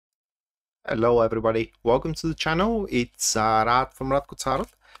Hello everybody, welcome to the channel. It's Rad from Radko Tarot,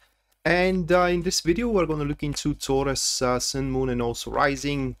 and in this video we're going to look into Taurus, Sun, Moon and also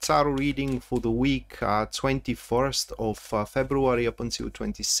Rising tarot reading for the week 21st of February up until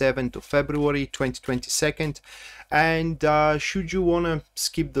 27th of February 2022. And should you want to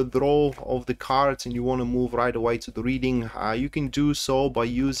skip the draw of the cards and you want to move right away to the reading, you can do so by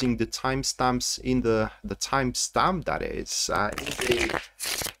using the timestamps in the timestamp that is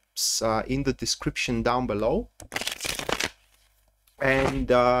in the description down below. And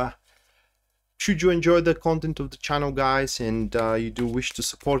should you enjoy the content of the channel, guys, and you do wish to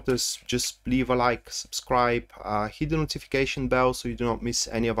support us, just leave a like, subscribe, hit the notification bell so you do not miss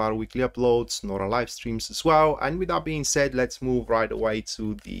any of our weekly uploads nor our live streams as well. And with that being said, let's move right away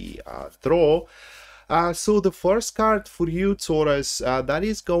to the draw. So the first card for you, Taurus, that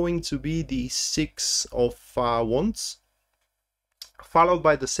is going to be the Six of Wands, followed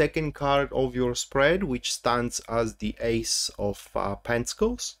by the second card of your spread, which stands as the Ace of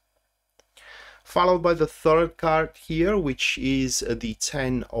Pentacles, followed by the third card here, which is the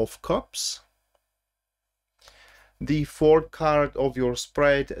Ten of Cups, the fourth card of your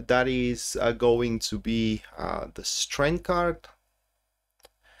spread, that is going to be the Strength card,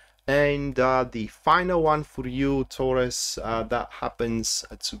 and the final one for you, Taurus, that happens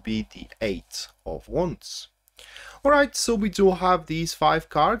to be the Eight of Wands. Alright, so we do have these 5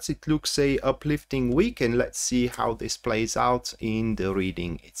 cards. It looks a uplifting week, and let's see how this plays out in the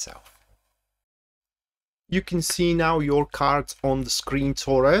reading itself. You can see now your cards on the screen,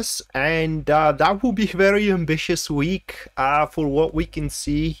 Taurus, and that will be a very ambitious week for what we can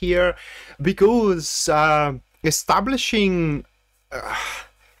see here, because establishing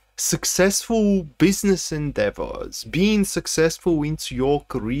successful business endeavors, being successful into your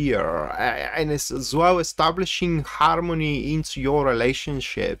career, and as well establishing harmony into your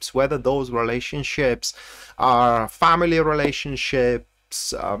relationships, whether those relationships are family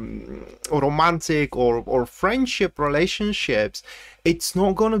relationships, romantic or friendship relationships, it's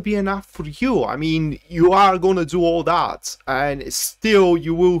not going to be enough for you. I mean, you are going to do all that and still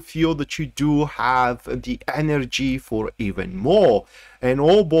you will feel that you do have the energy for even more. And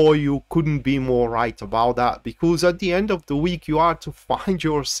oh boy, you couldn't be more right about that, because at the end of the week you are to find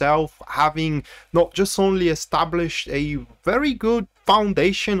yourself having not just only established a very good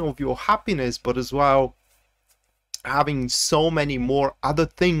foundation of your happiness, but as well having so many more other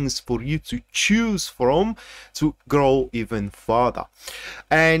things for you to choose from to grow even further.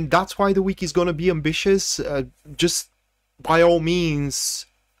 And that's why the week is going to be ambitious. Just by all means,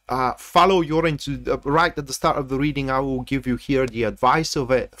 follow your right at the start of the reading I will give you here the advice of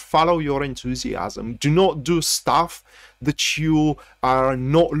it. Follow your enthusiasm. Do not do stuff that you are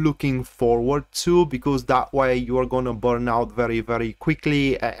not looking forward to, because that way you are going to burn out very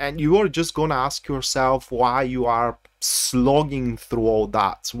quickly, and you are just going to ask yourself why you are slogging through all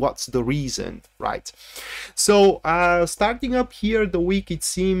that. What's the reason, right? So starting up here the week, it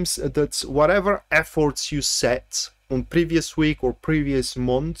seems that whatever efforts you set on previous week or previous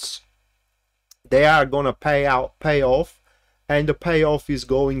months, they are gonna pay off, and the payoff is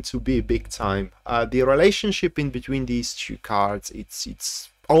going to be big time. The relationship in between these two cards, it's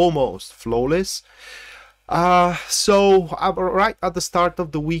almost flawless. So right at the start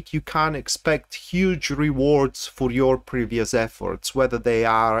of the week you can expect huge rewards for your previous efforts, whether they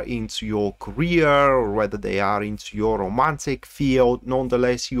are into your career or whether they are into your romantic field.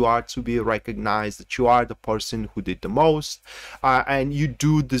 Nonetheless, you are to be recognized that you are the person who did the most, and you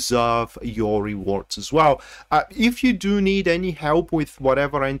do deserve your rewards as well. If you do need any help with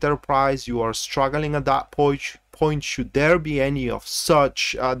whatever enterprise you are struggling at that point, should there be any of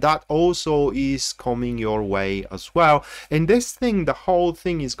such, that also is coming your way as well. And this thing, the whole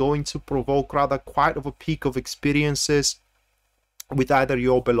thing is going to provoke rather quite of a peak of experiences with either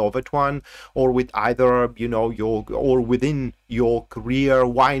your beloved one or with either, you know, your or within your career.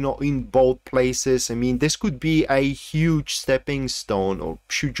 Why not in both places? I mean, this could be a huge stepping stone, or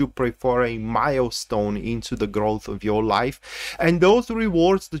should you prefer a milestone into the growth of your life. And those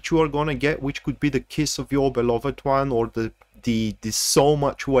rewards that you are gonna get, which could be the kiss of your beloved one, or the so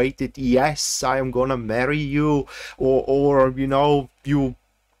much weighted yes, I am gonna marry you, or you know,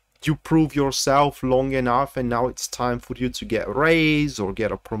 you prove yourself long enough and now it's time for you to get a raise or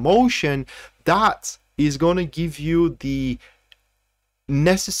get a promotion, that is going to give you the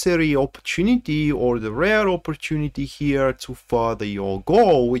necessary opportunity or the rare opportunity here to further your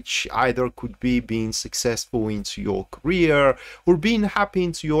goal, which either could be being successful into your career or being happy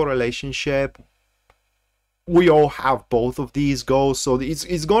into your relationship, we all have both of these goals, so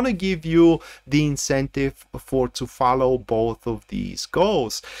it's going to give you the incentive to follow both of these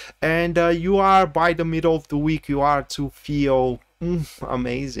goals. And you are, by the middle of the week, you are to feel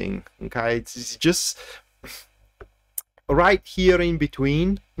amazing. Okay, it's just right here in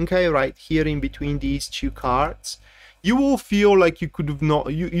between. Okay, right here in between these two cards, you will feel like you could have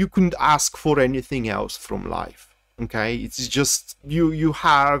not, you couldn't ask for anything else from life. Okay, it's just you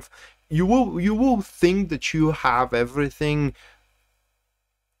will think that you have everything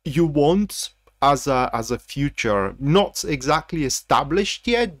you want as a future, not exactly established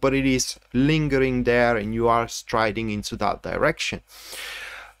yet, but it is lingering there, and you are striding into that direction.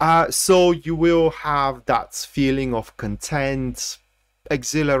 So you will have that feeling of content,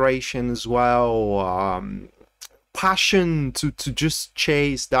 exhilaration as well, passion to just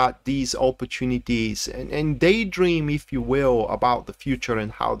chase these opportunities, and daydream, if you will, about the future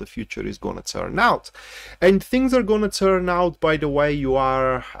and how the future is going to turn out. And things are going to turn out, by the way, you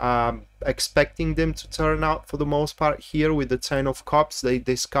are expecting them to turn out for the most part here with the Ten of Cups. They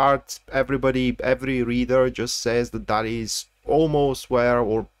discard everybody, every reader just says that is almost where,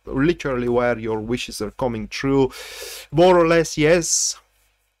 or literally where, your wishes are coming true, more or less. Yes,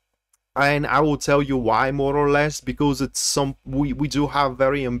 and I will tell you why, more or less, because it's we do have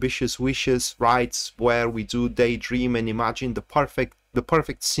very ambitious wishes, right, where we do daydream and imagine the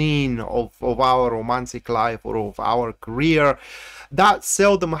perfect scene of our romantic life or of our career. That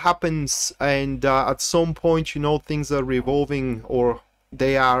seldom happens, and at some point, you know, things are revolving, or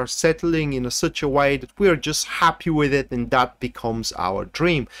they are settling in such a way that we're just happy with it, and that becomes our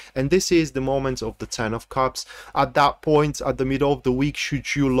dream. And this is the moment of the Ten of Cups. At that point, at the middle of the week,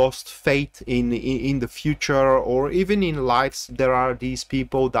 should you lost faith in the future, or even in lives, there are these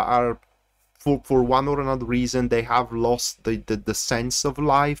people that are, for one or another reason, they have lost the sense of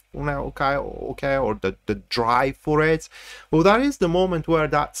life, okay, or the drive for it. Well, that is the moment where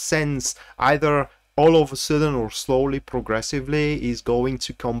that sense, either all of a sudden or slowly, progressively, is going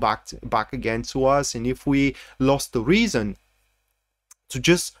to come back again to us. And if we lost the reason to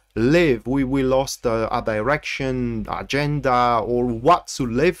just live, we lost a direction, agenda, or what to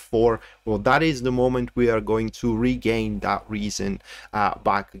live for, well, that is the moment we are going to regain that reason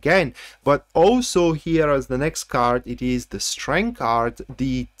back again. But also here, as the next card, it is the Strength card.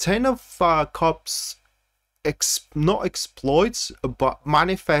 The Ten of Cups not exploits, but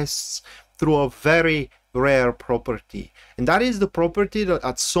manifests through a very rare property, and that is the property that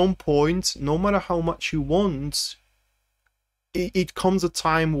at some point, no matter how much you want, it comes a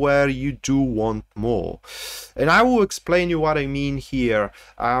time where you do want more. And I will explain you what I mean here.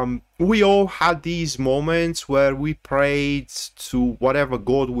 We all had these moments where we prayed to whatever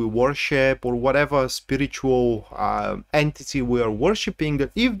god we worship, or whatever spiritual entity we are worshiping,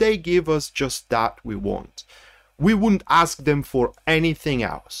 that if they give us just that we want, we wouldn't ask them for anything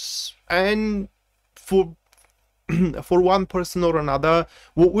else. And for one person or another,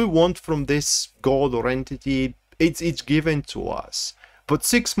 what we want from this god or entity, it's given to us. But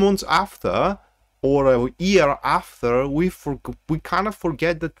 6 months after, or a year after, we kind of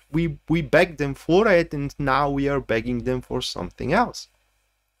forget that we begged them for it, and now we are begging them for something else.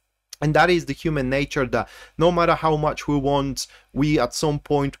 And that is the human nature, that no matter how much we want, we at some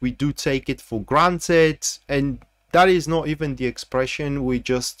point we do take it for granted. And that is not even the expression, we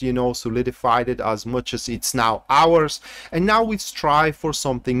just, you know, solidified it as much as it's now ours, and now we strive for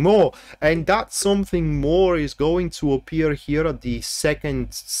something more. And that something more is going to appear here at the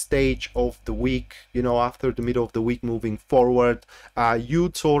second stage of the week, you know, after the middle of the week moving forward. You,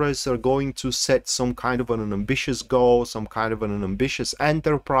 Taurus, are going to set some kind of an ambitious goal, some kind of an ambitious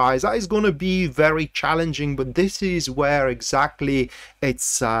enterprise. That is going to be very challenging, but this is where exactly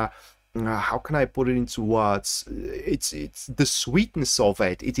it's how can I put it into words? It's the sweetness of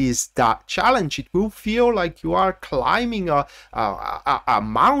it. It is that challenge. It will feel like you are climbing a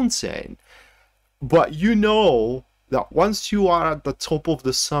mountain, but you know that once you are at the top of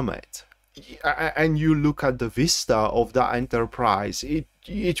the summit and you look at the vista of that enterprise,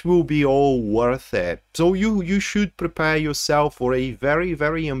 it will be all worth it. So you should prepare yourself for a very,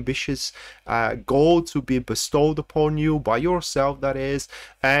 very ambitious goal to be bestowed upon you by yourself, that is,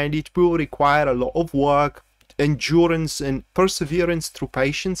 and it will require a lot of work, endurance, and perseverance through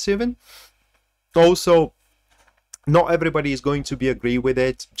patience even. Also, not everybody is going to agree with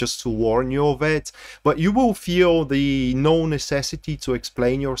it, just to warn you of it, but you will feel the no necessity to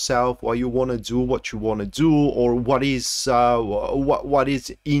explain yourself, why you want to do what you want to do, or what is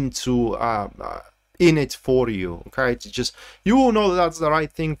in it for you. Okay, it's just, you will know that that's the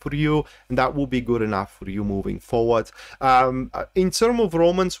right thing for you, and that will be good enough for you moving forward. In terms of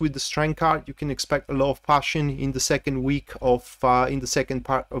romance with the strength card, you can expect a lot of passion in the second week of in the second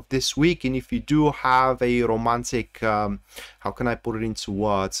part of this week. And if you do have a romantic how can I put it into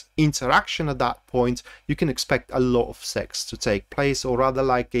words, interaction at that point, you can expect a lot of sex to take place, or rather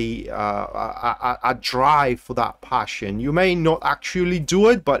like a drive for that passion. You may not actually do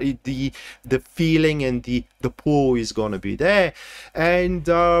it, but the feeling and the pull is going to be there, and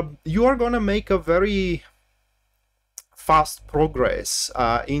you are going to make a very fast progress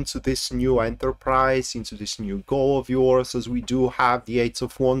into this new enterprise, into this new goal of yours, as we do have the Eight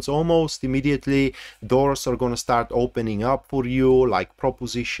of Wands. Almost immediately doors are going to start opening up for you, like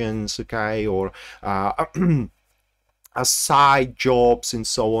propositions, okay, or side jobs and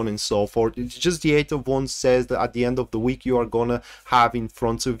so on and so forth. It's just the Eight of Wands says that at the end of the week you are gonna have in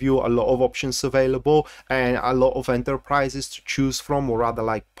front of you a lot of options available and a lot of enterprises to choose from, or rather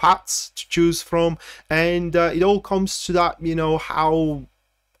like paths to choose from, and it all comes to that, you know, how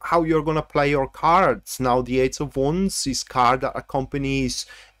you're gonna play your cards. Now the Eight of Wands is card that accompanies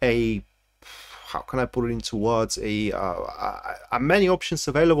a, how can I put it into words, many options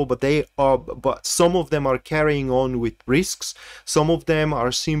available, but some of them are carrying on with risks. Some of them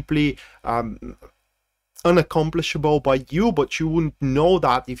are simply unaccomplishable by you, but you wouldn't know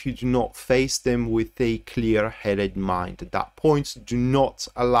that if you do not face them with a clear-headed mind. At that point, do not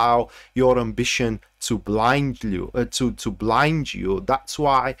allow your ambition to blind you. That's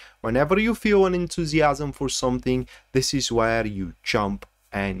why whenever you feel an enthusiasm for something, this is where you jump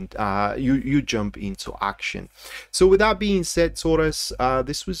and you jump into action. So with that being said, Taurus,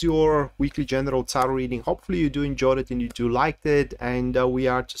 this was your weekly general tarot reading. Hopefully you do enjoy it and you do like it, and we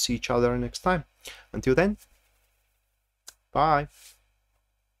are to see each other next time. Until then, bye.